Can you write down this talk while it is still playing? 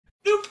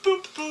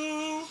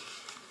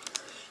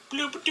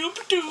Bloop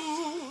doop doo.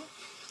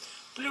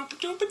 Bloop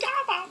doop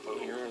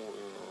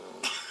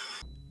da.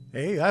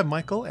 Hey, I'm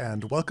Michael,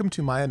 and welcome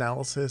to my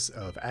analysis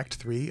of Act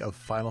 3 of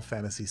Final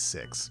Fantasy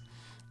VI.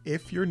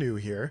 If you're new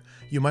here,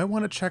 you might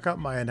want to check out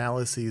my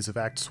analyses of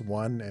Acts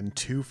 1 and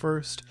 2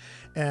 first,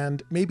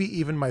 and maybe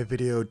even my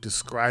video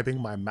describing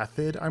my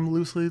method I'm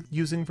loosely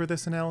using for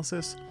this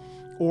analysis,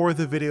 or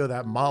the video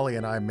that Molly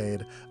and I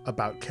made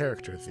about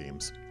character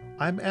themes.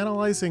 I'm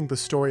analyzing the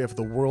story of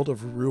the World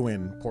of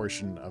Ruin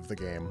portion of the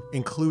game,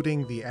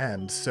 including the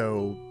end,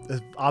 so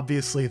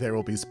obviously there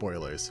will be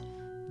spoilers.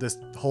 This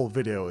whole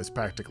video is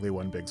practically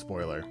one big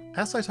spoiler.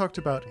 As I talked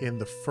about in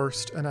the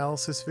first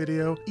analysis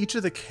video, each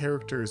of the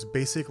characters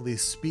basically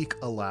speak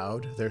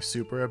aloud their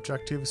super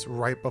objectives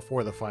right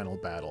before the final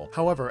battle.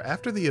 However,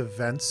 after the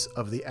events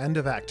of the end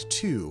of Act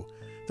 2,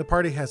 the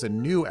party has a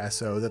new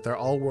SO that they're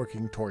all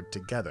working toward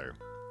together: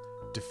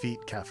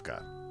 defeat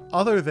Kefka.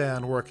 Other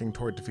than working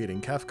toward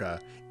defeating Kefka,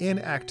 in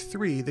Act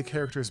 3, the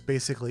characters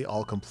basically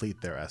all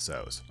complete their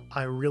SOs.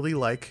 I really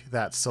like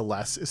that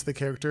Celes is the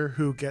character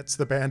who gets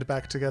the band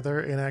back together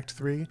in Act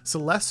 3.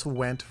 Celes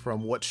went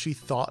from what she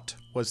thought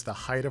was the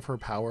height of her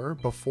power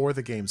before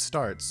the game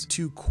starts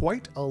to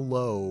quite a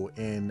low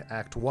in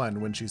Act 1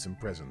 when she's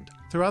imprisoned.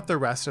 Throughout the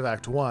rest of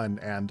Act 1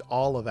 and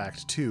all of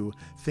Act 2,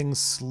 things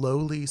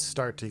slowly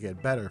start to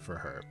get better for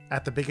her.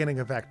 At the beginning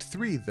of Act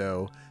 3,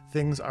 though,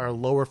 things are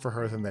lower for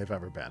her than they've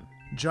ever been.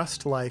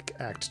 Just like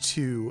Act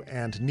 2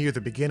 and near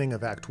the beginning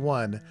of Act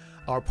 1,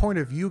 our point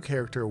of view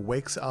character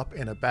wakes up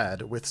in a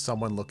bed with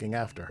someone looking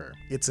after her.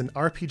 It's an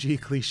RPG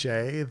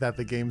cliche that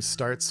the game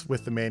starts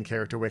with the main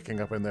character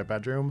waking up in their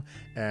bedroom,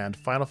 and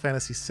Final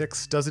Fantasy VI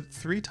does it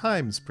 3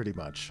 times pretty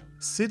much.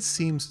 Cid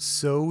seems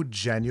so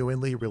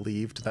genuinely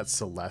relieved that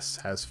Celes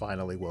has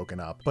finally woken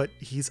up, but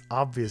he's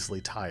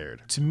obviously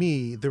tired. To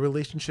me, the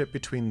relationship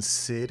between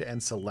Cid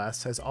and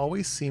Celes has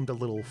always seemed a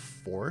little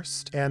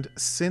forced, and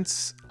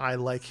since I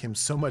like him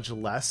so much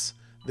less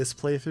this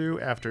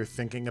playthrough after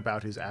thinking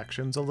about his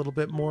actions a little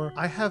bit more,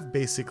 I have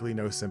basically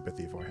no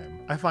sympathy for him.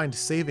 I find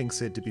saving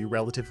Cid to be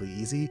relatively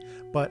easy,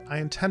 but I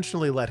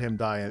intentionally let him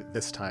die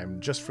this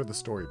time just for the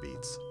story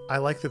beats. I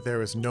like that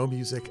there is no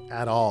music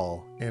at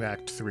all in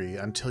Act 3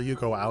 until you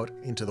go out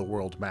into the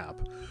world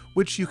map,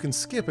 which you can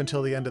skip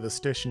until the end of the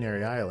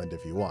stationary island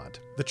if you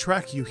want. The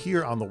track you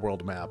hear on the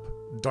world map,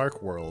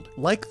 Dark World,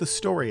 like the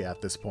story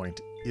at this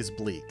point, is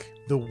bleak.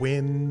 The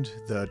wind,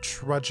 the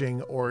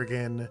trudging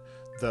organ,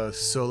 the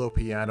solo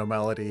piano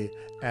melody,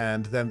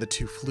 and then the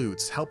 2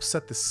 flutes help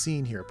set the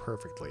scene here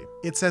perfectly.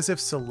 It's as if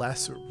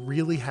Celes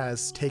really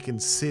has taken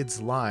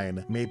Cid's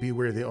line, "Maybe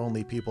we're the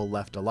only people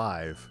left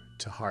alive,"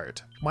 to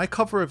heart. My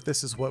cover of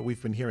this is what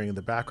we've been hearing in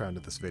the background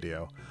of this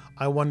video.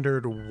 I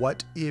wondered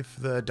what if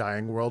the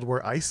dying world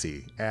were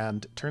icy,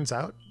 and turns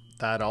out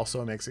that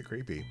also makes it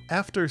creepy.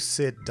 After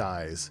Cid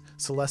dies,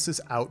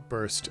 Celes's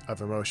outburst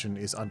of emotion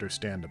is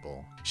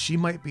understandable. She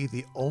might be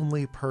the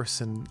only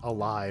person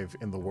alive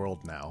in the world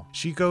now.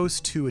 She goes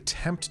to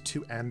attempt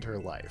to end her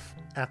life.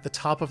 At the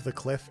top of the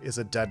cliff is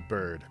a dead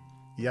bird.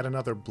 Yet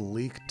another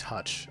bleak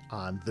touch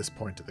on this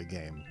point of the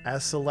game.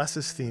 As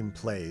Celes's theme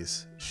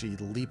plays, she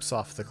leaps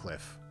off the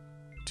cliff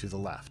to the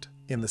left,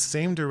 in the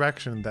same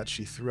direction that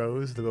she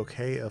throws the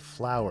bouquet of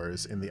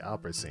flowers in the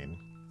opera scene.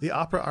 The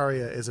opera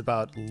aria is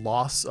about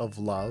loss of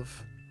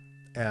love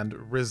and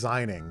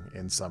resigning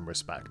in some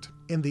respect.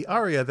 In the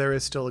aria, there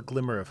is still a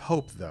glimmer of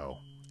hope, though,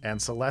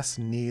 and Celes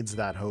needs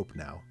that hope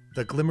now.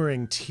 The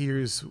glimmering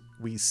tears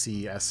we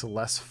see as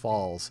Celes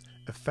falls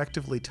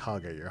effectively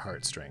tug at your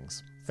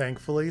heartstrings.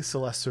 Thankfully,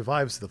 Celes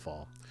survives the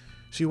fall.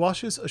 She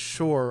washes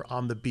ashore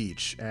on the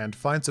beach and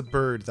finds a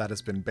bird that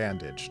has been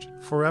bandaged.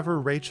 Forever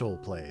Rachel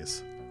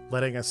plays,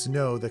 letting us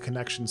know the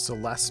connection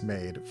Celes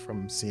made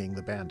from seeing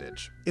the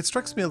bandage. It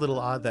strikes me a little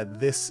odd that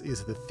this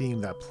is the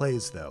theme that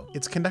plays, though.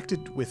 It's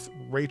connected with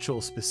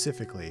Rachel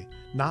specifically,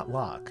 not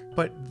Locke.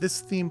 But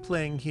this theme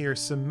playing here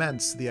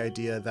cements the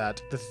idea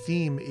that the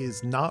theme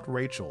is not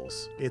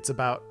Rachel's. It's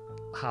about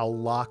how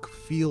Locke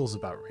feels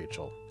about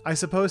Rachel. I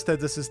suppose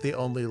that this is the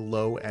only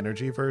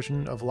low-energy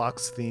version of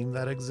Locke's theme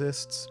that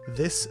exists.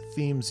 This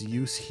theme's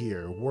use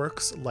here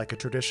works like a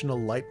traditional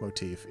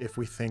leitmotif if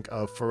we think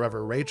of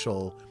Forever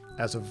Rachel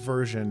as a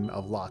version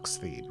of Locke's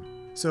theme.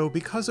 So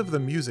because of the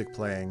music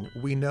playing,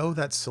 we know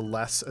that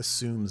Celes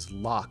assumes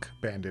Locke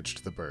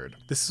bandaged the bird.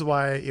 This is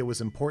why it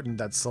was important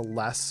that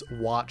Celes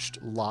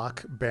watched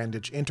Locke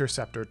bandage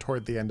Interceptor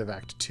toward the end of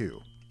Act 2.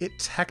 It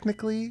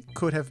technically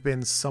could have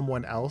been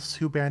someone else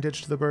who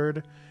bandaged the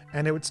bird,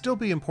 and it would still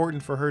be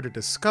important for her to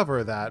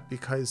discover that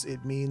because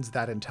it means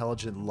that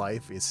intelligent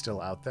life is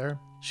still out there.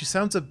 She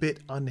sounds a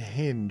bit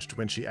unhinged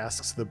when she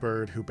asks the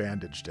bird who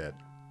bandaged it.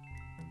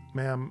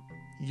 "Ma'am,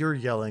 you're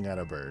yelling at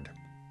a bird."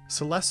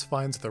 Celes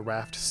finds the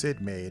raft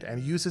Cid made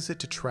and uses it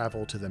to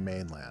travel to the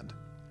mainland.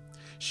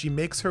 She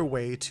makes her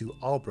way to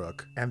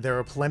Albrook, and there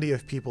are plenty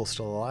of people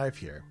still alive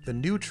here. The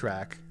new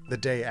track, The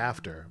Day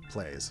After,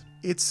 plays.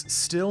 It's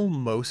still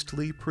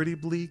mostly pretty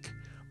bleak,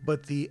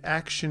 but the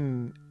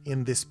action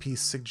in this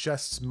piece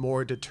suggests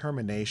more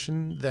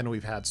determination than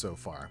we've had so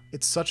far.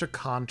 It's such a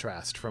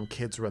contrast from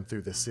Kids Run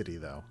Through the City,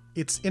 though.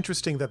 It's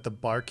interesting that the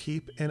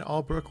barkeep in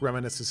Albrook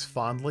reminisces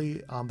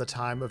fondly on the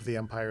time of the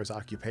Empire's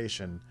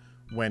occupation,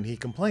 when he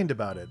complained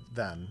about it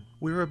then.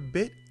 We're a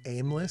bit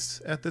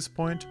aimless at this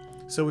point,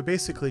 so we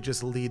basically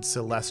just lead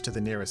Celeste to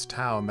the nearest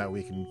town that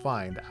we can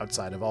find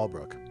outside of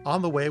Albrook.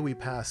 On the way, we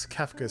pass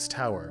Kefka's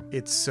tower.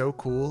 It's so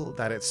cool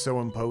that it's so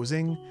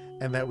imposing,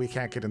 and that we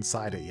can't get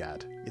inside it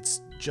yet.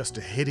 It's just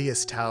a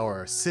hideous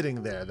tower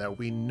sitting there that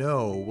we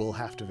know we'll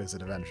have to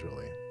visit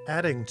eventually.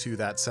 Adding to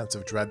that sense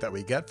of dread that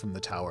we get from the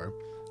tower,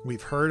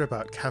 we've heard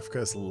about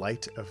Kefka's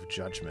Light of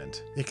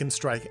Judgment. It can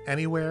strike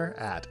anywhere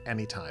at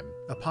any time.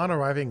 Upon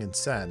arriving in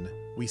Sen,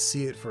 we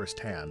see it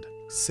firsthand.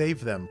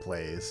 Save Them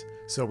plays,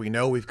 so we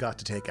know we've got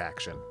to take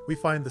action. We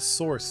find the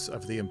source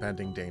of the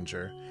impending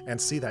danger and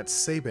see that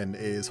Sabin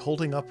is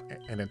holding up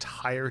an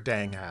entire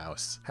dang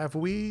house. Have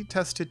we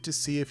tested to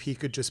see if he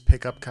could just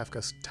pick up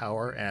Kefka's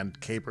tower and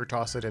caber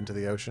toss it into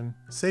the ocean?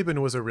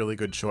 Sabin was a really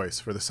good choice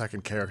for the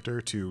second character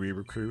to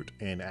re-recruit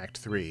in Act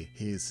 3.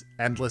 His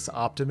endless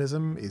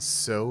optimism is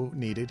so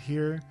needed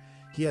here.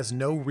 He has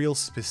no real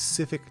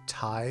specific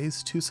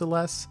ties to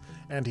Celeste,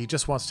 and he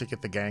just wants to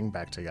get the gang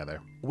back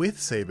together.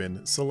 With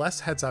Sabin, Celeste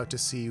heads out to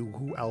see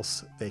who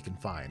else they can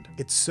find.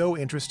 It's so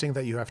interesting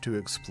that you have to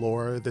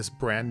explore this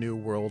brand new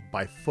world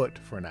by foot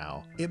for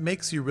now. It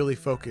makes you really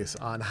focus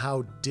on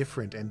how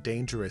different and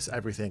dangerous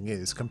everything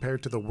is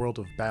compared to the world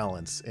of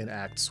balance in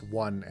Acts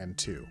 1 and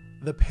 2.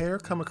 The pair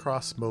come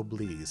across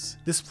Moblise.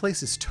 This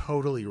place is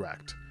totally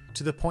wrecked,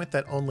 to the point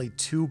that only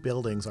 2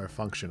 buildings are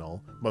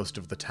functional, most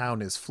of the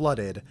town is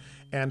flooded,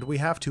 and we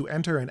have to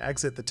enter and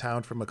exit the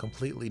town from a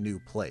completely new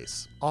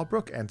place.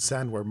 Albrook and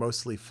Sen were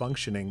mostly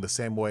functioning the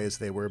same way as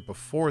they were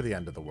before the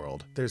end of the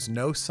world. There's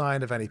no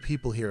sign of any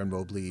people here in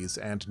Moblise,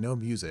 and no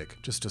music,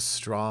 just a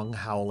strong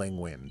howling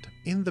wind.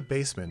 In the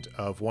basement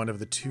of one of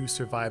the 2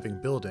 surviving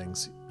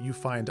buildings, you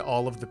find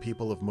all of the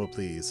people of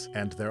Moblise,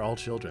 and they're all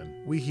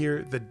children. We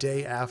hear The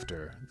Day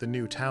After, the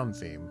new town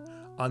theme,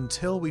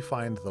 until we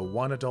find the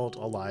one adult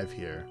alive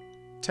here,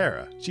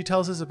 Tara. She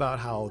tells us about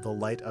how the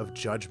Light of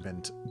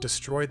Judgment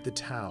destroyed the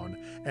town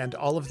and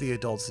all of the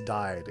adults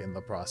died in the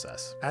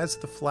process. As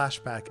the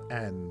flashback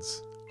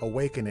ends,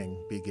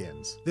 awakening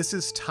begins. This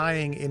is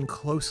tying in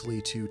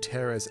closely to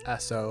Tara's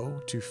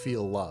SO to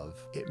feel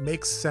love. It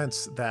makes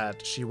sense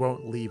that she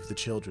won't leave the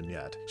children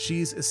yet.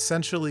 She's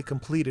essentially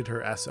completed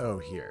her SO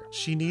here.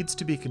 She needs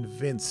to be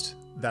convinced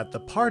that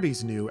the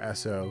party's new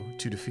SO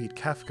to defeat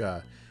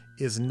Kefka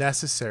is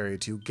necessary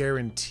to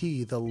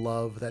guarantee the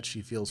love that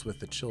she feels with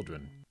the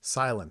children.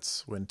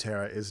 Silence when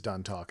Tara is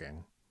done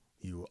talking.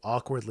 You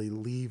awkwardly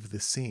leave the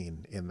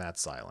scene in that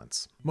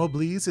silence.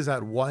 Moblise is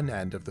at one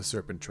end of the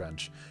Serpent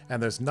Trench,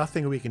 and there's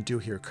nothing we can do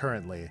here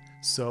currently,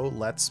 so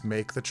let's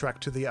make the trek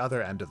to the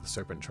other end of the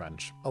Serpent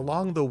Trench.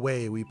 Along the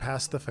way, we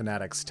pass the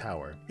Fanatic's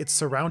Tower. It's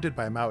surrounded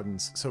by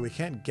mountains, so we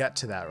can't get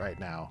to that right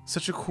now.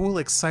 Such a cool,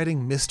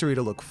 exciting mystery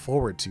to look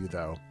forward to,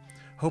 though.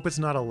 Hope it's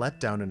not a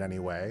letdown in any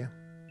way.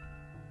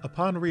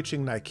 Upon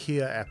reaching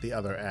Nikeah at the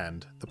other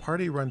end, the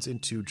party runs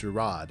into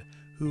Gerard,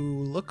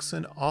 who looks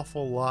an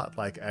awful lot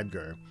like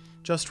Edgar,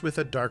 just with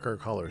a darker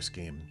color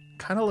scheme.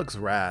 Kinda looks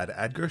rad.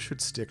 Edgar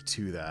should stick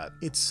to that.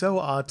 It's so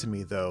odd to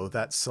me, though,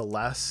 that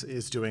Celeste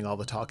is doing all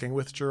the talking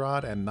with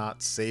Gerard and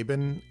not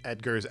Sabin,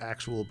 Edgar's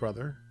actual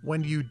brother.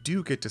 When you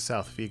do get to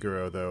South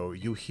Figaro, though,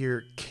 you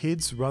hear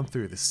Kids Run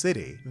Through the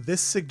City.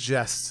 This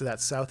suggests that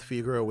South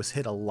Figaro was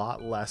hit a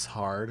lot less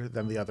hard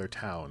than the other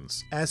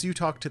towns. As you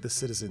talk to the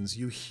citizens,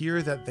 you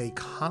hear that they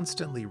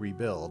constantly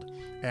rebuild,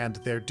 and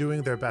they're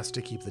doing their best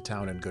to keep the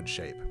town in good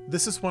shape.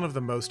 This is one of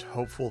the most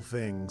hopeful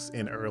things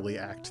in early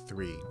Act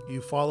 3.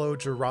 You follow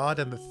Gerard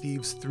and the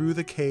thieves through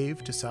the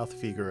cave to South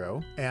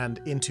Figaro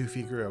and into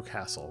Figaro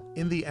Castle.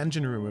 In the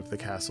engine room of the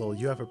castle,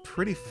 you have a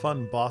pretty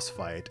fun boss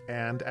fight,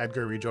 and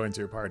Edgar rejoins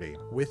your party.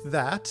 With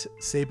that,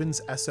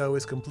 Sabin's SO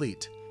is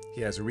complete.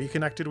 He has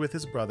reconnected with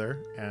his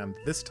brother, and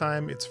this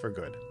time it's for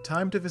good.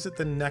 Time to visit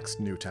the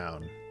next new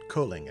town,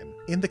 Kohlingen.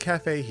 In the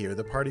cafe here,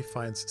 the party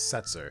finds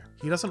Setzer.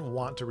 He doesn't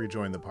want to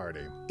rejoin the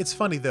party. It's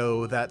funny,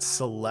 though, that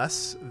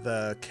Celeste,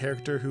 the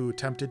character who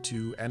attempted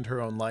to end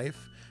her own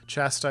life,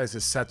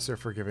 chastises Setzer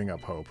for giving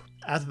up hope.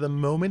 At the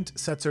moment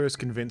Setzer is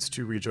convinced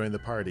to rejoin the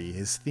party,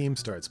 his theme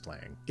starts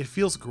playing. It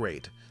feels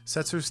great.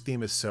 Setzer's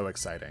theme is so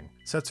exciting.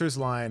 Setzer's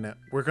line,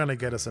 "We're gonna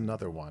get us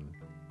another one."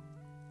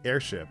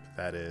 Airship,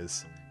 that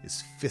is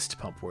fist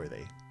pump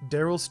worthy.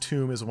 Daryl's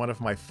Tomb is one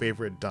of my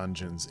favorite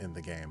dungeons in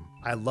the game.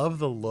 I love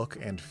the look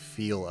and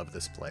feel of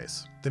this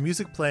place. The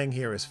music playing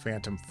here is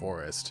Phantom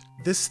Forest.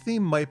 This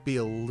theme might be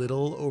a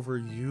little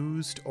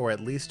overused or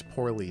at least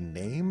poorly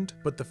named,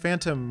 but the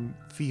Phantom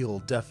feel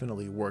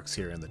definitely works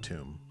here in the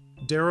Tomb.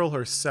 Daryl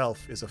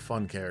herself is a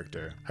fun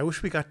character. I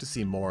wish we got to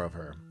see more of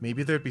her.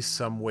 Maybe there'd be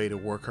some way to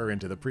work her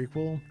into the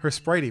prequel. Her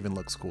sprite even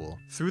looks cool.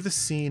 Through the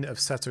scene of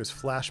Setzer's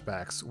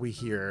flashbacks, we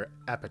hear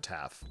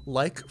Epitaph.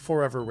 Like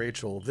Forever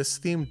Rachel, this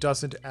theme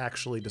doesn't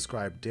actually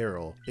describe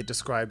Daryl. It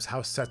describes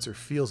how Setzer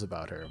feels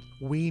about her.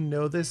 We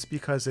know this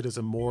because it is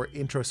a more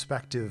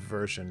introspective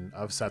version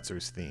of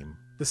Setzer's theme.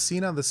 The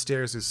scene on the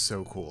stairs is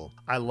so cool.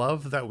 I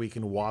love that we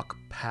can walk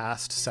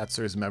past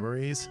Setzer's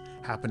memories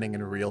happening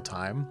in real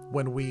time.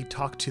 When we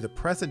talk to the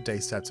present day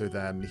Setzer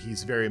then,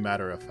 he's very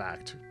matter of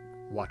fact.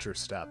 Watch your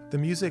step. The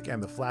music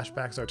and the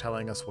flashbacks are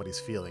telling us what he's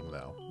feeling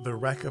though. The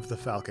wreck of the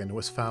Falcon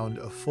was found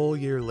a full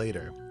year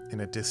later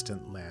in a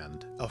distant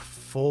land. A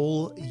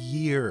full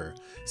year.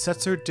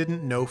 Setzer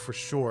didn't know for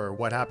sure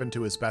what happened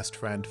to his best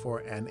friend for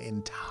an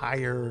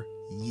entire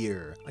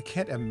year. I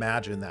can't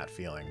imagine that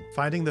feeling.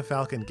 Finding the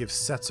Falcon gives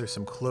Setzer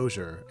some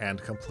closure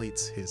and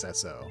completes his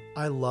SO.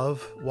 I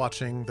love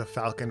watching the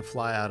Falcon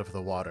fly out of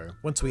the water.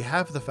 Once we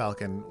have the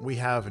Falcon, we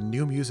have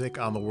new music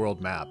on the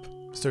world map.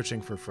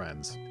 Searching for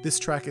Friends. This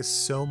track is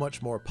so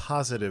much more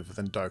positive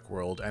than Dark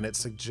World, and it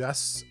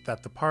suggests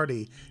that the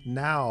party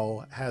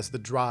now has the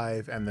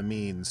drive and the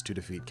means to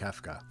defeat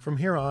Kefka. From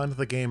here on,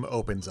 the game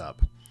opens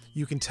up.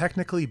 You can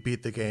technically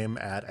beat the game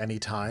at any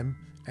time,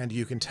 and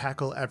you can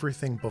tackle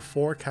everything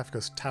before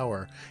Kefka's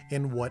tower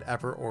in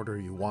whatever order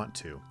you want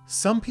to.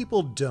 Some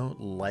people don't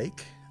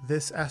like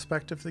this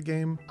aspect of the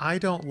game. I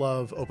don't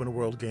love open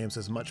world games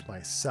as much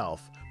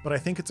myself, but I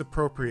think it's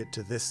appropriate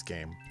to this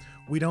game.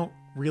 We don't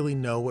really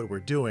know what we're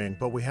doing,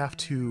 but we have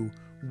to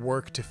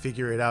work to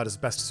figure it out as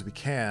best as we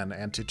can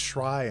and to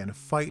try and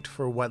fight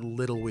for what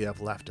little we have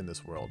left in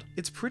this world.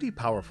 It's pretty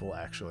powerful,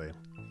 actually.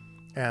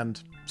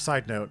 And,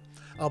 side note,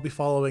 I'll be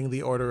following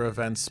the order of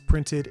events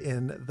printed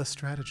in the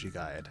strategy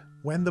guide.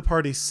 When the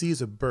party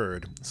sees a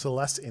bird,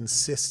 Celeste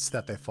insists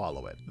that they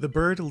follow it. The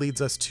bird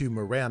leads us to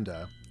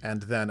Miranda,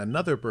 and then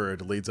another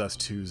bird leads us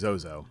to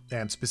Zozo,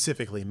 and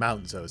specifically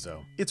Mount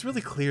Zozo. It's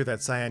really clear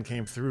that Cyan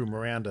came through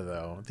Miranda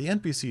though. The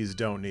NPCs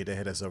don't need to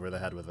hit us over the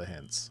head with the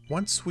hints.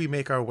 Once we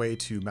make our way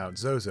to Mount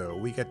Zozo,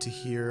 we get to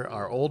hear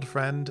our old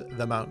friend,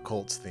 the Mount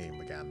Colts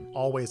theme again.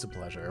 Always a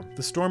pleasure.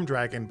 The Storm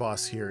Dragon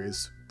boss here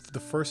is the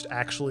first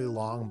actually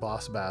long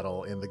boss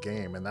battle in the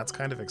game, and that's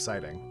kind of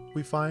exciting.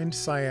 We find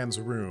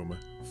Cyan's room,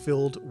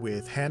 filled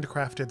with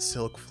handcrafted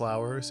silk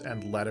flowers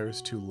and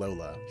letters to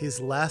Lola. His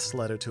last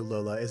letter to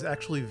Lola is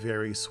actually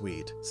very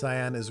sweet.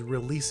 Cyan is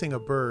releasing a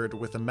bird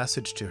with a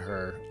message to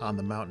her on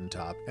the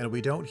mountaintop, and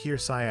we don't hear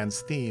Cyan's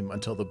theme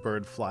until the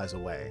bird flies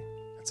away.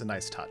 It's a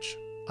nice touch.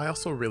 I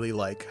also really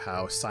like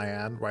how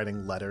Cyan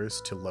writing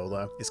letters to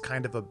Lola is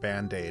kind of a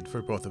band-aid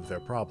for both of their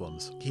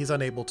problems. He's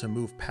unable to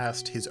move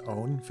past his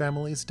own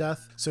family's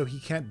death, so he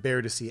can't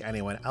bear to see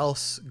anyone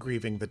else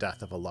grieving the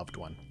death of a loved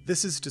one.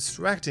 This is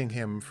distracting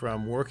him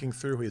from working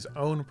through his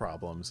own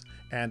problems,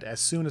 and as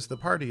soon as the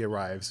party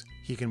arrives,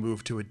 he can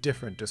move to a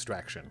different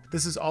distraction.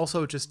 This is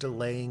also just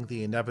delaying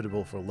the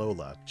inevitable for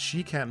Lola.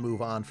 She can't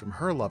move on from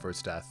her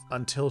lover's death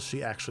until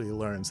she actually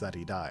learns that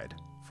he died.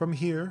 From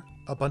here,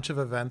 a bunch of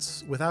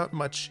events without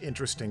much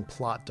interesting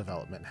plot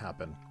development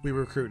happen. We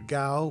recruit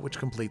Gao, which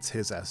completes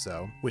his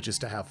SO, which is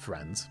to have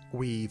friends.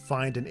 We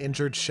find an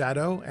injured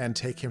Shadow and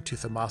take him to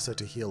Thamasa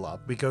to heal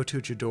up. We go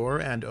to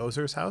Jador and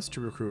Ozer's house to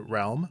recruit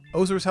Relm.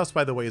 Ozer's house,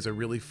 by the way, is a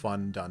really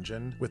fun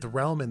dungeon. With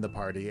Relm in the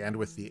party and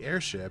with the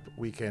airship,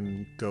 we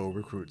can go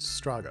recruit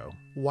Strago.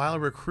 While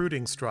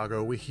recruiting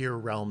Strago, we hear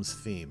Relm's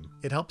theme.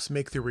 It helps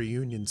make the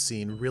reunion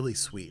scene really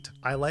sweet.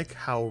 I like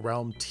how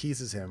Relm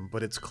teases him,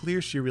 but it's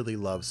clear she really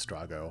loves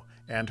Strago,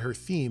 and her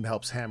theme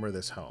helps hammer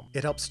this home.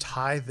 It helps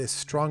tie this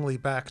strongly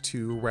back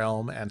to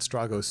Relm and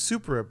Strago's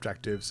super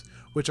objectives,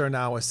 which are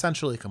now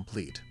essentially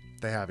complete.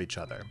 They have each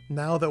other.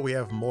 Now that we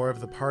have more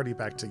of the party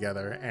back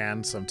together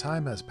and some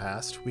time has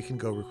passed, we can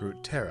go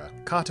recruit Terra.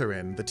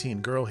 Katarine, the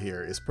teen girl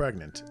here, is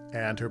pregnant,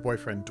 and her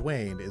boyfriend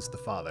Dwayne is the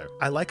father.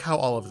 I like how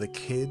all of the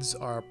kids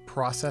are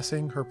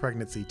processing her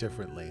pregnancy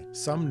differently.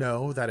 Some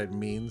know that it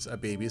means a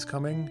baby's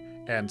coming,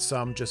 and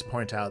some just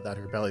point out that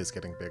her belly's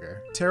getting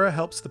bigger. Terra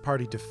helps the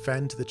party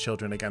defend the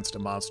children against a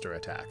monster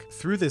attack.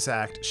 Through this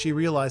act, she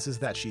realizes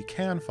that she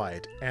can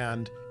fight,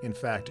 and, in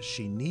fact,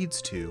 she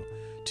needs to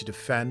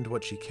defend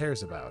what she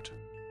cares about.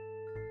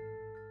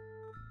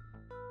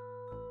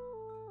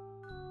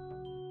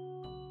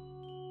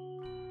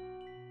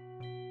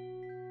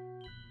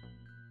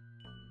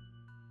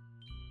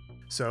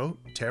 So,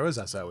 Terra's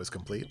SO is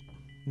complete.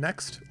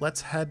 Next,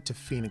 let's head to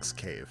Phoenix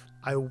Cave.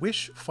 I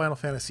wish Final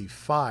Fantasy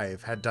V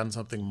had done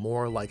something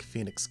more like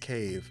Phoenix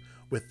Cave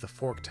with the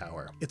Fork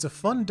Tower. It's a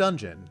fun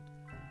dungeon,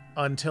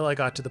 until I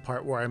got to the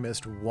part where I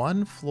missed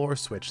one floor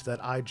switch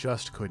that I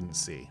just couldn't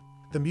see.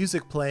 The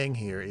music playing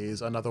here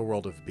is Another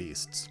World of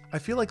Beasts. I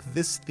feel like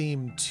this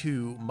theme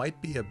too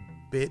might be a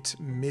bit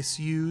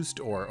misused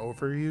or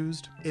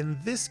overused. In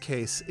this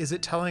case, is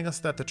it telling us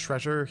that the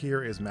treasure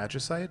here is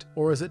magicite,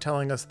 or is it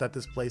telling us that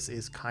this place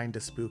is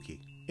kinda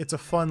spooky? It's a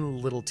fun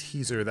little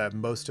teaser that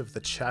most of the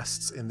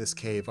chests in this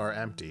cave are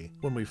empty.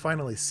 When we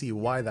finally see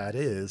why that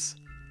is,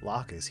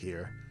 Locke is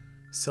here.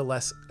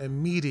 Celeste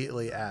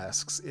immediately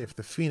asks if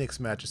the Phoenix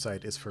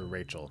Magicite is for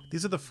Rachel.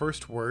 These are the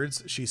first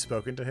words she's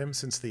spoken to him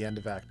since the end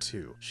of Act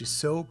 2. She's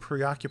so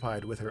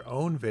preoccupied with her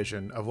own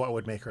vision of what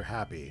would make her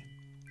happy,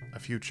 a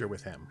future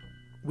with him.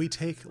 We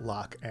take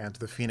Locke and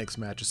the Phoenix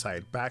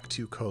Magicite back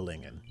to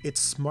Kohlingen. It's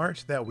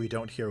smart that we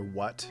don't hear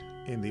what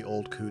in the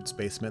old Coot's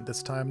basement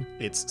this time.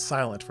 It's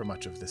silent for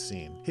much of the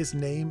scene. His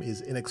name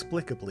is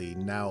inexplicably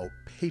now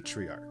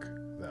Patriarch,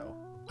 though.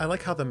 I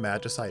like how the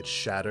Magicite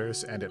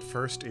shatters, and at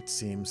first it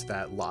seems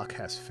that Locke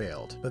has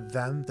failed, but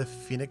then the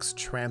Phoenix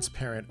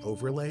transparent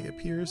overlay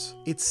appears.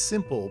 It's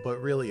simple,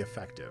 but really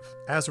effective.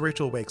 As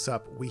Rachel wakes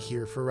up, we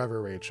hear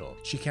Forever Rachel.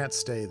 She can't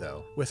stay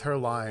though. With her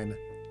line,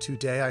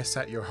 "Today I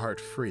set your heart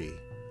free,"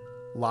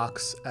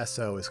 Locke's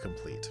SO is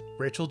complete.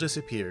 Rachel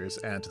disappears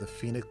and the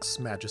Phoenix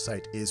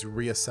Magicite is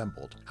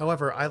reassembled.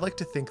 However, I like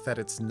to think that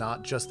it's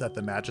not just that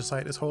the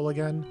Magicite is whole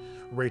again,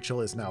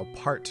 Rachel is now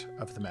part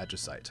of the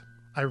Magicite.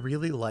 I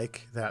really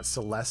like that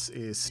Celeste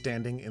is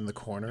standing in the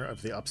corner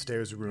of the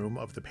upstairs room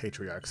of the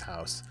Patriarch's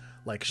house,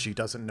 like she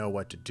doesn't know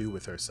what to do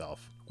with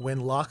herself. When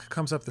Locke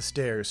comes up the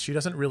stairs, she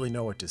doesn't really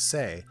know what to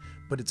say,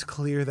 but it's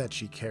clear that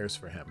she cares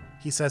for him.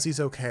 He says he's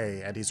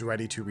okay and he's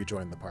ready to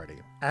rejoin the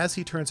party. As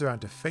he turns around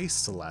to face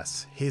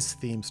Celeste, his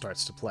theme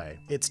starts to play.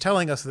 It's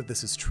telling us that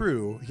this is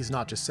true, he's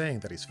not just saying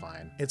that he's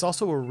fine. It's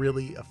also a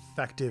really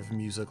effective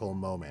musical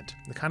moment.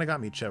 It kind of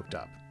got me choked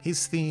up.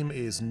 His theme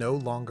is no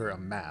longer a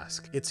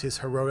mask, it's his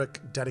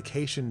heroic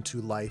dedication to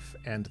life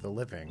and the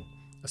living,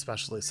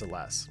 especially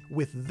Celeste.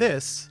 With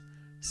this,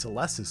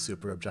 Celeste's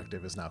super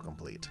objective is now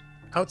complete.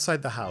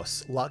 Outside the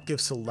house, Locke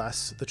gives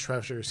Celeste the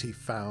treasures he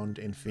found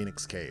in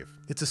Phoenix Cave.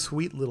 It's a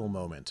sweet little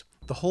moment.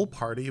 The whole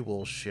party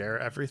will share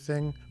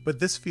everything, but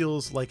this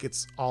feels like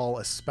it's all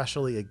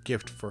especially a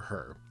gift for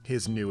her,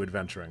 his new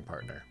adventuring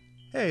partner.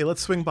 Hey,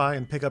 let's swing by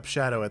and pick up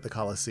Shadow at the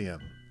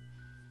Colosseum.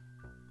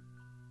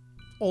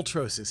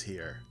 Ultros is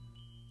here.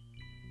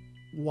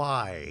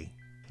 Why?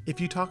 If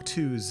you talk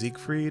to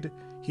Siegfried,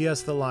 he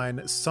has the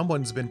line,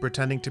 "Someone's been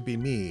pretending to be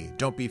me,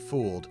 don't be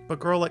fooled." But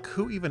girl, like,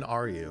 who even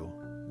are you?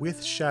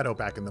 With Shadow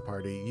back in the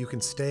party, you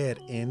can stay at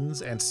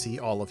inns and see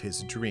all of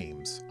his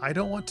dreams. I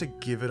don't want to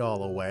give it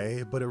all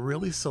away, but it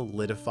really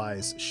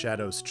solidifies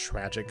Shadow's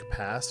tragic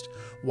past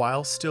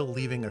while still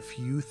leaving a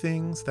few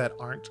things that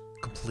aren't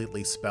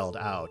completely spelled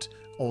out,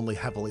 only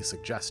heavily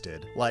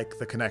suggested, like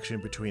the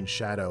connection between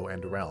Shadow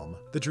and Realm.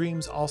 The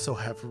dreams also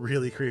have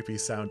really creepy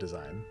sound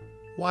design.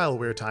 While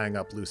we're tying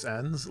up loose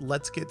ends,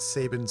 let's get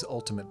Sabin's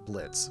ultimate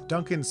blitz.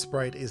 Duncan's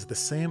sprite is the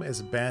same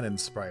as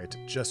Banon's sprite,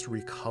 just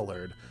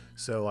recolored,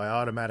 so I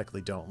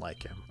automatically don't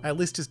like him. At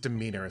least his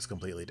demeanor is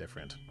completely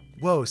different.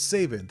 Whoa,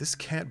 Sabin, this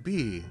can't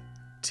be.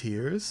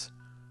 Tears?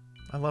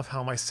 I love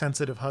how my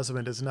sensitive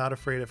husband is not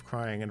afraid of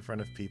crying in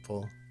front of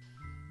people.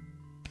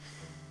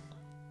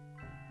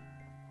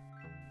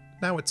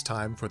 Now it's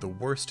time for the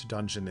worst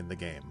dungeon in the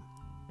game.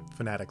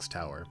 Fanatic's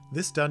Tower.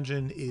 This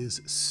dungeon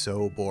is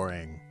so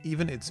boring.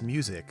 Even its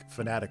music,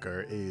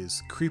 Fanatiker,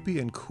 is creepy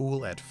and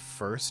cool at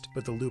first,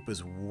 but the loop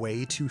is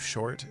way too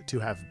short to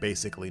have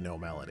basically no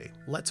melody.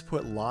 Let's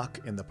put Locke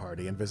in the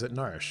party and visit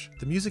Narshe.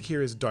 The music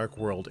here is Dark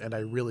World, and I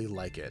really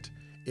like it.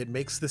 It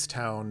makes this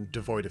town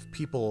devoid of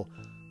people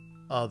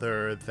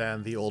other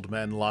than the old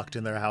men locked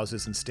in their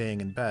houses and staying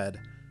in bed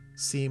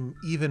seem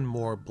even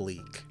more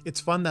bleak.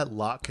 It's fun that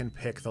Locke can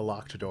pick the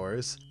locked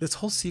doors. This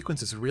whole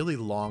sequence is really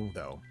long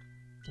though.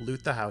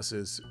 Loot the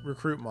houses,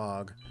 recruit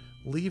Mog,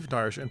 leave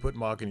Narshe and put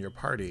Mog in your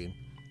party,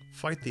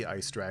 fight the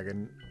Ice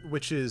Dragon,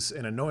 which is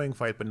an annoying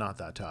fight but not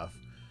that tough,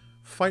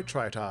 fight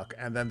Tritok,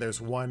 and then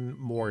there's one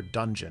more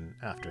dungeon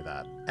after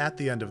that. At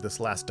the end of this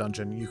last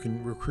dungeon, you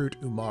can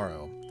recruit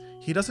Umaro.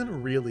 He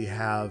doesn't really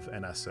have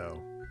an SO.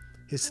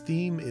 His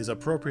theme is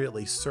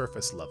appropriately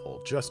surface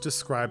level, just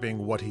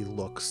describing what he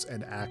looks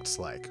and acts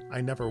like.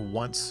 I never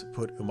once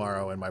put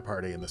Umaro in my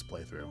party in this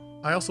playthrough.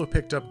 I also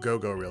picked up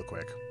Gogo real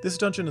quick. This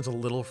dungeon is a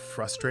little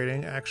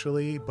frustrating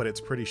actually, but it's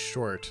pretty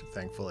short,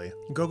 thankfully.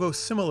 Gogo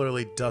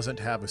similarly doesn't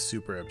have a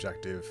super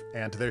objective,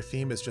 and their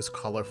theme is just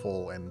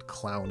colorful and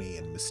clowny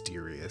and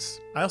mysterious.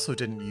 I also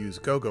didn't use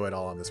Gogo at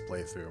all on this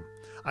playthrough.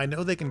 I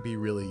know they can be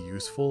really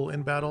useful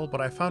in battle,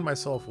 but I found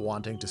myself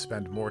wanting to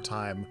spend more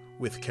time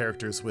with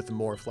characters with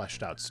more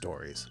fleshed out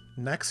stories.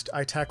 Next,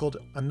 I tackled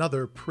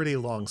another pretty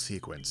long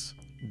sequence,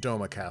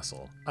 Doma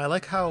Castle. I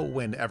like how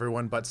when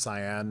everyone but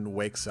Cyan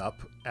wakes up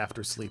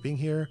after sleeping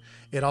here,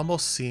 it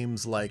almost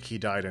seems like he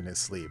died in his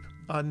sleep.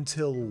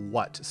 Until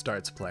what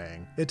starts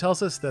playing. It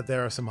tells us that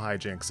there are some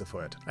hijinks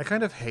afoot. I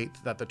kind of hate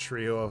that the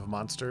trio of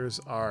monsters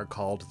are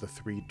called the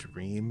Three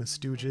Dream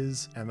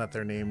Stooges, and that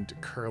they're named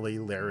Curly,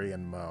 Larry,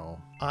 and Moe.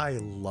 I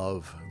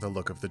love the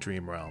look of the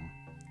Dream Realm.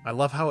 I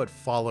love how it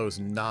follows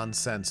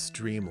nonsense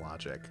dream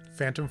logic.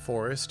 Phantom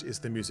Forest is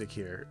the music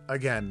here.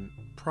 Again,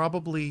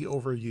 probably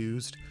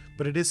overused,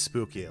 but it is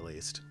spooky at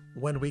least.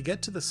 When we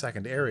get to the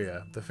second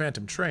area, the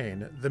Phantom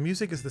Train, the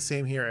music is the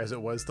same here as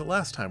it was the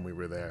last time we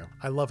were there.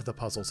 I love the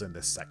puzzles in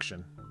this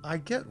section. I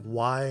get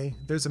why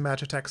there's a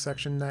Magitech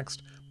section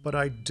next, but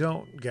I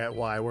don't get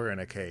why we're in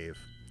a cave.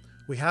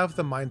 We have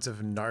the Minds of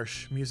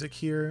Narshe music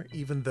here,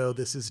 even though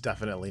this is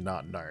definitely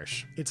not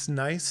Narshe. It's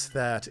nice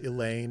that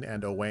Elaine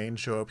and Owain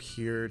show up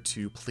here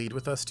to plead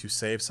with us to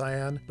save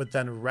Cyan, but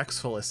then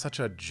Rexful is such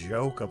a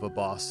joke of a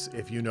boss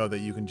if you know that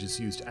you can just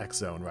use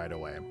X-Zone right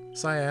away.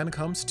 Cyan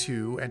comes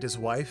to, and his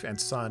wife and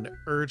son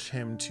urge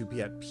him to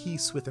be at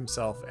peace with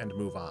himself and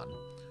move on.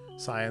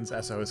 Cyan's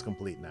SO is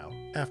complete now.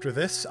 After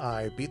this,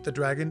 I beat the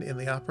dragon in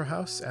the Opera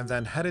House and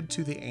then headed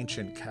to the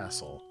ancient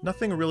castle.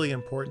 Nothing really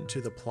important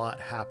to the plot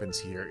happens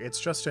here, it's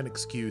just an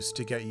excuse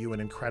to get you an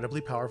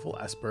incredibly powerful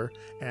Esper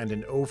and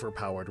an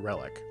overpowered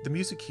relic. The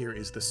music here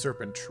is the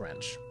Serpent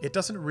Trench. It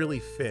doesn't really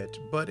fit,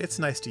 but it's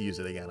nice to use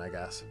it again, I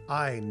guess.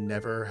 I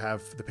never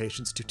have the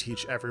patience to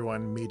teach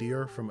everyone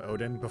Meteor from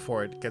Odin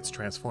before it gets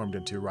transformed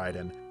into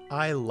Raiden.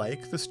 I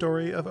like the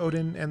story of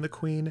Odin and the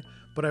Queen,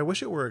 but I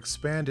wish it were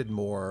expanded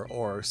more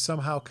or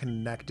somehow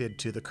connected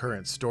to the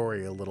current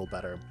story a little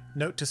better.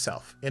 Note to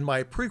self, in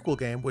my prequel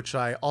game, which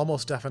I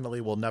almost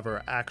definitely will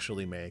never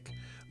actually make,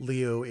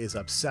 Leo is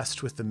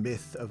obsessed with the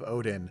myth of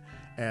Odin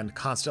and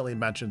constantly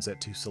mentions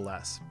it to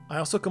Celeste. I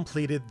also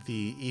completed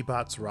the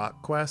Ebot's Rock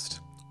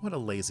quest. What a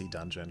lazy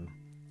dungeon.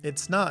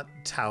 It's not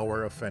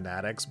Tower of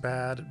Fanatics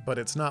bad, but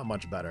it's not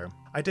much better.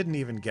 I didn't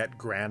even get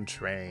Grand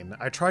Train.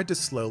 I tried to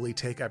slowly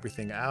take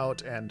everything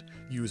out and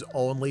use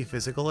only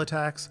physical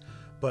attacks,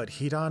 but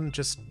Hedon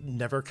just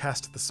never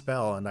cast the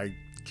spell and I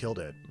killed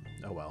it.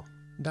 Oh well.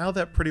 Now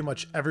that pretty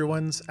much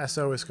everyone's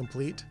SO is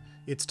complete,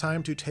 it's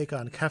time to take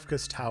on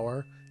Kefka's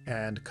tower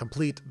and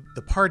complete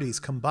the party's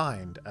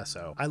combined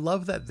SO. I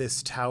love that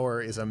this tower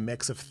is a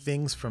mix of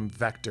things from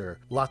Vector,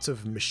 lots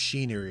of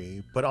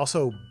machinery, but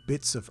also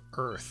bits of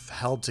earth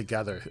held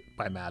together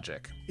by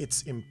magic.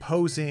 It's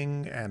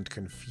imposing and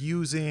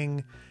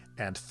confusing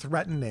and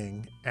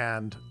threatening,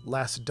 and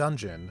Last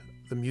Dungeon,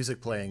 the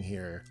music playing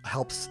here,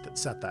 helps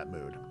set that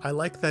mood. I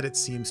like that it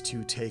seems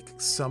to take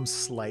some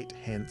slight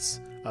hints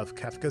of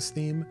Kefka's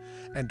theme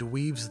and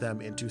weaves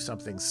them into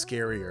something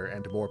scarier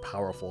and more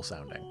powerful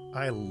sounding.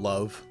 I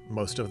love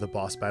most of the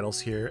boss battles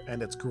here,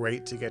 and it's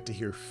great to get to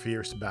hear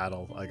Fierce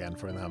Battle again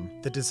for them.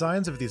 The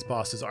designs of these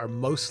bosses are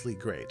mostly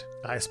great.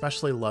 I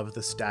especially love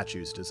the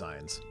statues'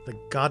 designs. The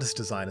goddess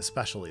design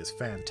especially is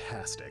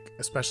fantastic,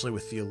 especially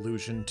with the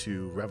allusion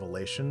to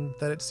Revelation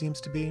that it seems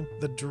to be.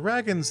 The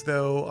dragons,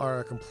 though, are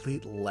a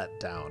complete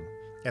letdown,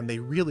 and they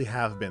really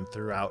have been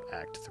throughout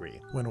Act 3.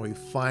 When we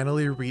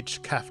finally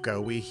reach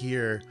Kefka, we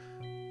hear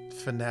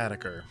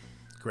Fanatiker.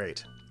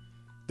 Great.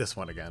 This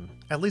one again.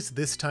 At least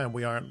this time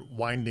we aren't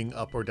winding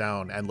up or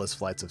down endless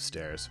flights of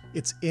stairs.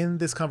 It's in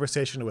this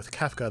conversation with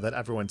Kefka that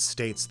everyone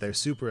states their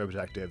super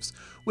objectives,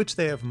 which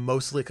they have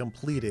mostly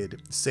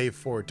completed, save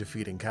for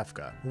defeating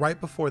Kefka.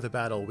 Right before the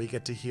battle, we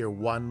get to hear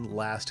one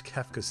last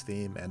Kefka's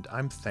theme, and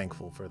I'm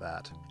thankful for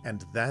that.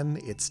 And then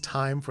it's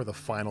time for the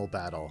final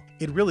battle.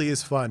 It really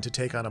is fun to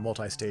take on a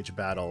multi-stage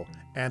battle,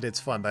 and it's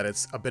fun that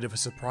it's a bit of a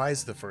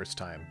surprise the first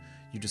time.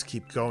 You just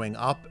keep going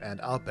up and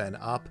up and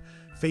up,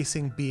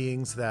 facing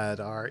beings that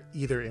are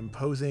either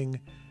imposing,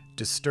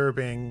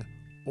 disturbing,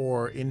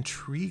 or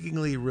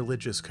intriguingly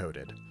religious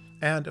coded.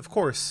 And of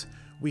course,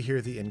 we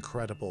hear the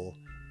incredible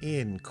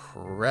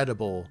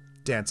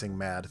Dancing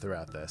Mad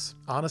throughout this.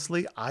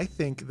 Honestly, I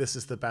think this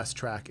is the best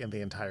track in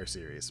the entire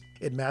series.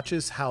 It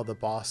matches how the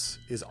boss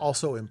is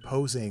also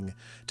imposing,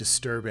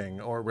 disturbing,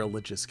 or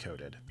religious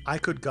coded. I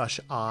could gush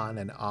on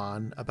and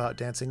on about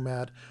Dancing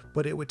Mad,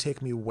 but it would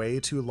take me way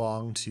too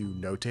long to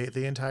notate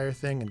the entire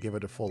thing and give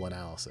it a full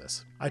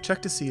analysis. I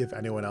checked to see if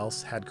anyone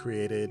else had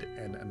created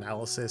an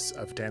analysis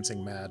of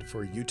Dancing Mad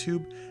for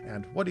YouTube,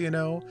 and what do you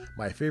know?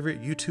 My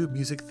favorite YouTube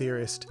music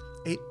theorist,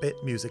 8-Bit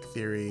Music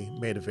Theory,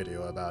 made a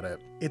video about it.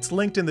 It's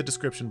linked in the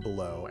description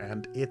below,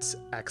 and it's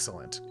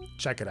excellent.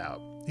 Check it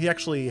out. He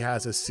actually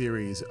has a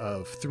series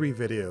of 3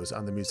 videos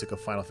on the music of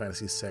Final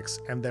Fantasy VI,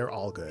 and they're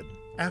all good.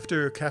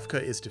 After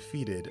Kefka is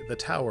defeated, the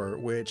tower,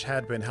 which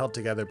had been held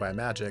together by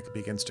magic,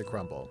 begins to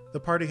crumble. The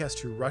party has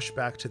to rush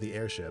back to the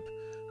airship,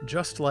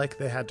 just like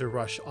they had to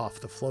rush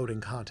off the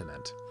floating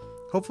continent.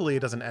 Hopefully it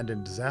doesn't end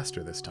in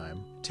disaster this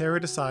time. Terra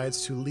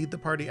decides to lead the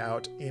party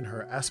out in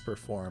her Esper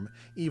form,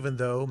 even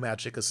though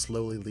magic is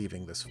slowly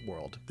leaving this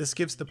world. This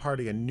gives the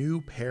party a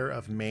new pair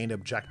of main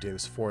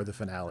objectives for the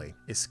finale: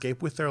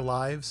 escape with their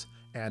lives,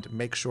 and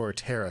make sure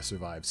Terra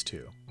survives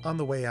too. On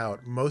the way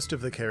out, most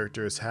of the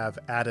characters have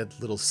added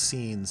little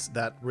scenes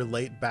that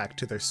relate back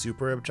to their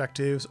super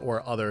objectives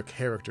or other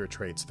character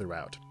traits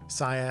throughout.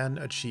 Cyan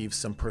achieves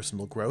some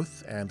personal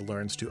growth and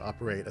learns to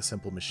operate a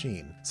simple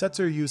machine.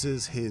 Setzer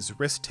uses his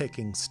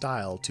risk-taking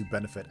style to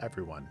benefit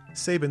everyone.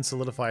 Sabin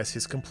solidifies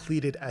his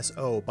completed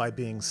SO by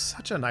being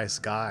such a nice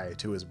guy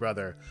to his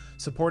brother,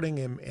 supporting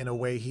him in a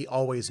way he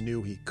always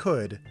knew he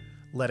could,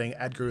 letting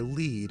Edgar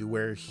lead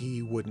where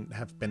he wouldn't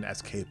have been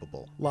as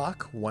capable.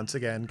 Locke once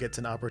again gets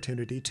an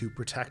opportunity to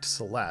protect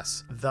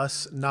Celeste,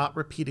 thus not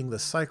repeating the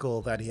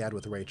cycle that he had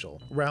with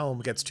Rachel.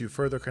 Relm gets to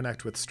further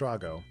connect with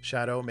Strago.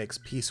 Shadow makes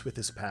peace with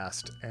his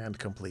past and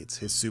completes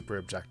his super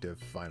objective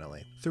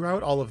finally.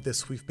 Throughout all of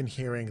this, we've been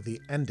hearing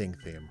the ending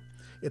theme.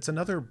 It's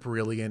another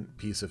brilliant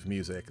piece of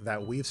music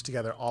that weaves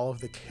together all of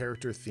the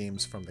character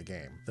themes from the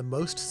game. The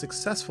most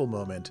successful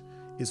moment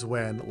is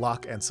when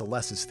Locke and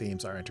Celeste's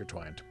themes are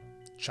intertwined.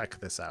 Check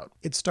this out.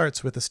 It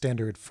starts with the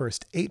standard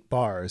first 8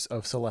 bars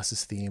of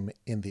Celeste's theme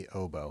in the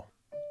oboe.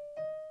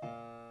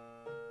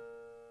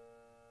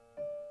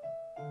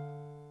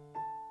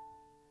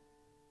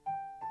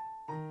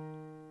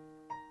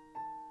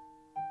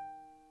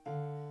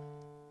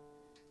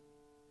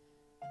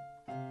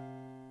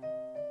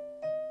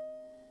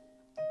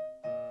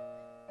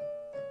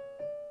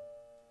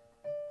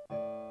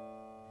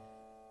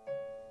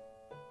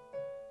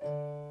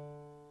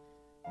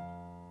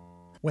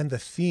 When the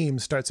theme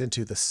starts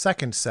into the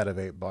second set of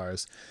 8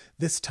 bars,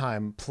 this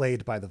time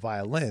played by the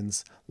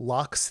violins,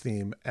 Locke's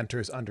theme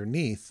enters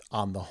underneath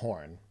on the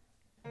horn.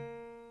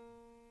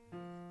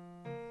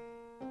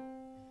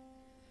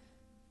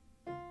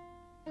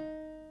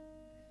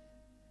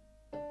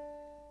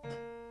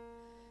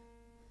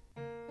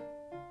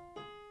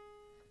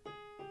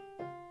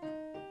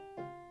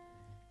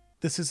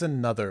 This is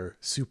another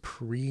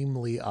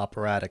supremely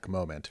operatic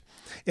moment.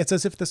 It's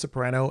as if the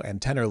soprano and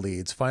tenor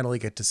leads finally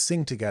get to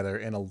sing together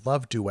in a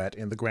love duet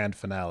in the grand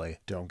finale.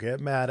 Don't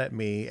get mad at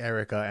me,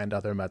 Erica, and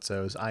other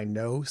mezzos. I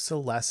know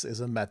Celeste is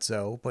a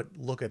mezzo, but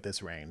look at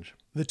this range.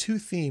 The two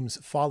themes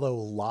follow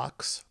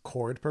Locke's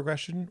chord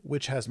progression,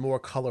 which has more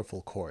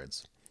colorful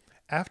chords.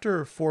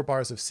 After 4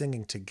 bars of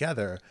singing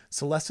together,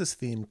 Celeste's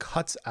theme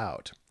cuts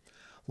out.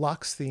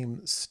 Locke's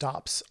theme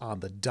stops on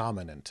the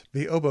dominant.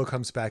 The oboe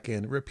comes back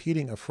in,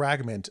 repeating a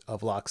fragment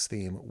of Locke's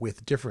theme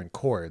with different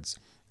chords,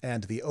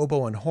 and the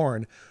oboe and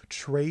horn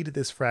trade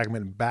this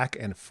fragment back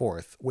and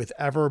forth with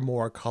ever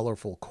more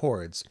colorful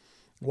chords,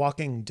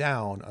 walking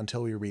down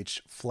until we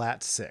reach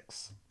flat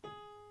 6.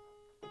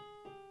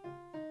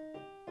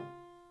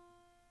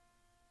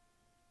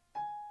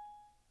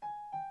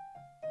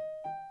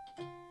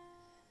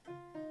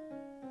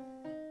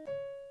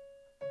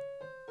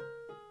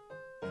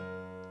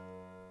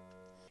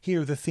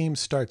 Here the theme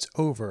starts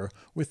over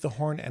with the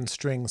horn and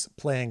strings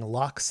playing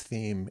Locke's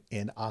theme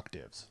in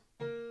octaves.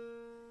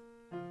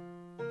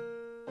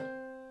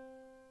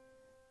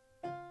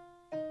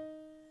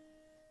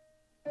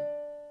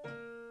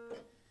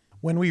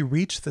 When we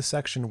reach the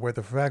section where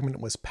the fragment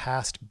was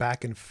passed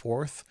back and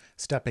forth,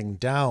 stepping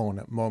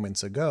down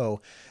moments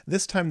ago,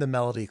 this time the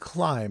melody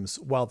climbs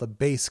while the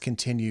bass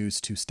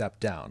continues to step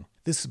down.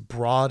 This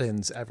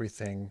broadens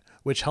everything,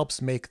 which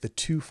helps make the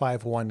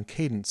 2-5-1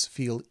 cadence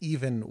feel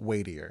even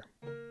weightier.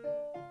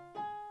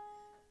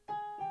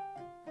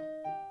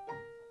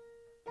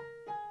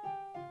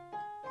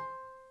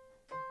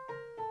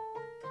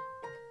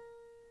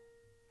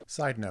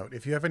 Side note,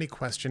 if you have any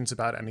questions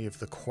about any of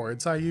the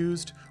chords I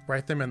used,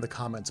 write them in the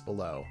comments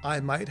below.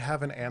 I might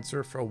have an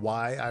answer for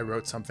why I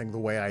wrote something the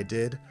way I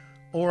did,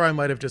 or I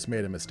might have just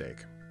made a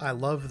mistake. I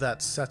love that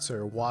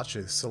Setzer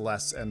watches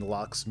Celeste and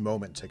Locke's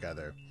moment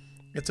together.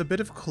 It's a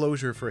bit of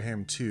closure for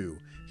him too.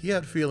 He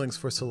had feelings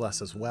for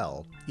Celeste as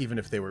well, even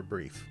if they were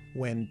brief.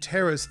 When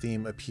Terra's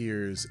theme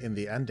appears in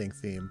the ending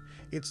theme,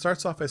 it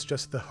starts off as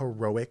just the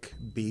heroic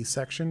B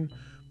section,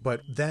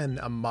 but then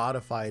a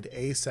modified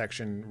A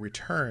section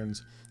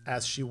returns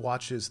as she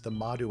watches the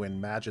Maduin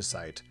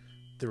Magicite,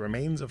 the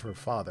remains of her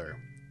father,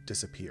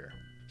 disappear.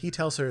 He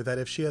tells her that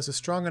if she has a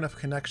strong enough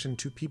connection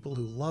to people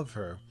who love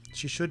her,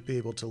 she should be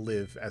able to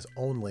live as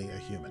only a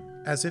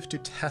human. As if to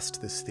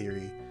test this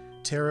theory,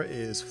 Terra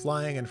is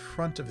flying in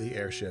front of the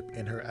airship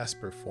in her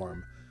Esper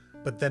form,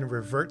 but then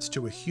reverts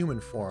to a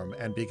human form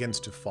and begins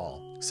to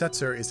fall.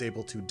 Setzer is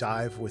able to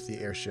dive with the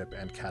airship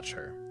and catch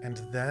her. And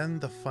then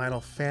the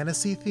Final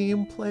Fantasy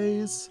theme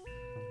plays.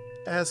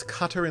 As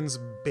Katarin's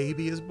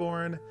baby is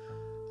born,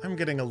 I'm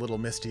getting a little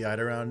misty-eyed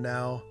around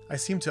now. I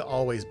seem to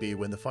always be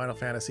when the Final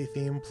Fantasy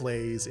theme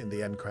plays in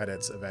the end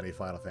credits of any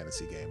Final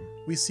Fantasy game.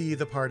 We see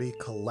the party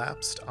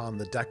collapsed on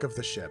the deck of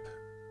the ship,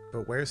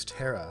 but where's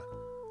Terra?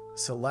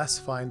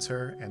 Celeste finds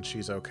her, and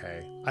she's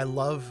okay. I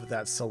love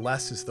that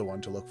Celeste is the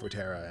one to look for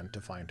Terra and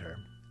to find her.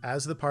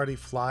 As the party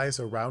flies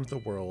around the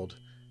world,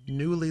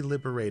 newly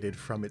liberated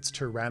from its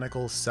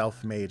tyrannical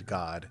self-made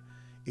god,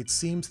 it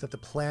seems that the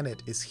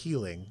planet is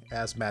healing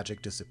as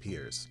magic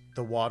disappears.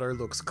 The water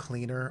looks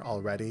cleaner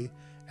already,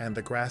 and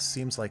the grass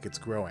seems like it's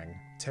growing.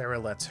 Terra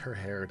lets her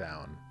hair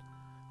down.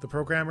 The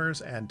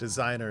programmers and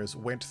designers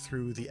went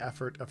through the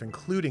effort of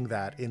including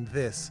that in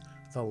this,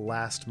 the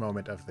last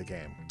moment of the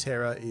game.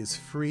 Terra is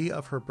free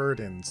of her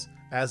burdens,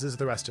 as is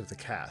the rest of the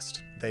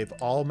cast. They've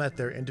all met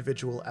their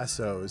individual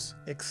SOs,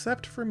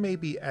 except for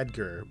maybe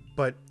Edgar,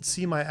 but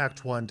see my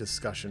Act 1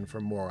 discussion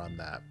for more on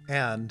that.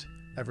 And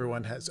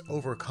everyone has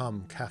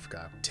overcome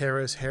Kefka.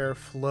 Terra's hair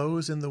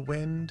flows in the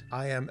wind.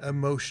 I am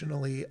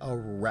emotionally a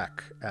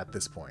wreck at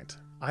this point.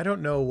 I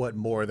don't know what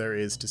more there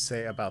is to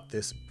say about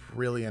this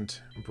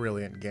brilliant,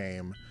 brilliant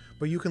game,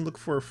 but you can look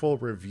for a full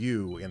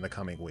review in the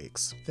coming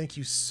weeks. Thank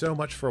you so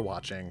much for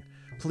watching.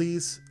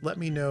 Please let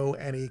me know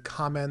any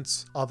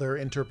comments, other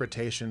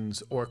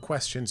interpretations, or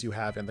questions you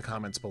have in the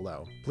comments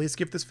below. Please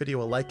give this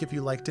video a like if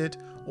you liked it,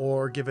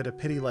 or give it a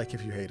pity like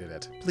if you hated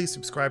it. Please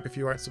subscribe if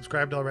you aren't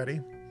subscribed already.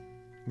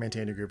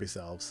 Maintain your groovy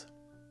selves.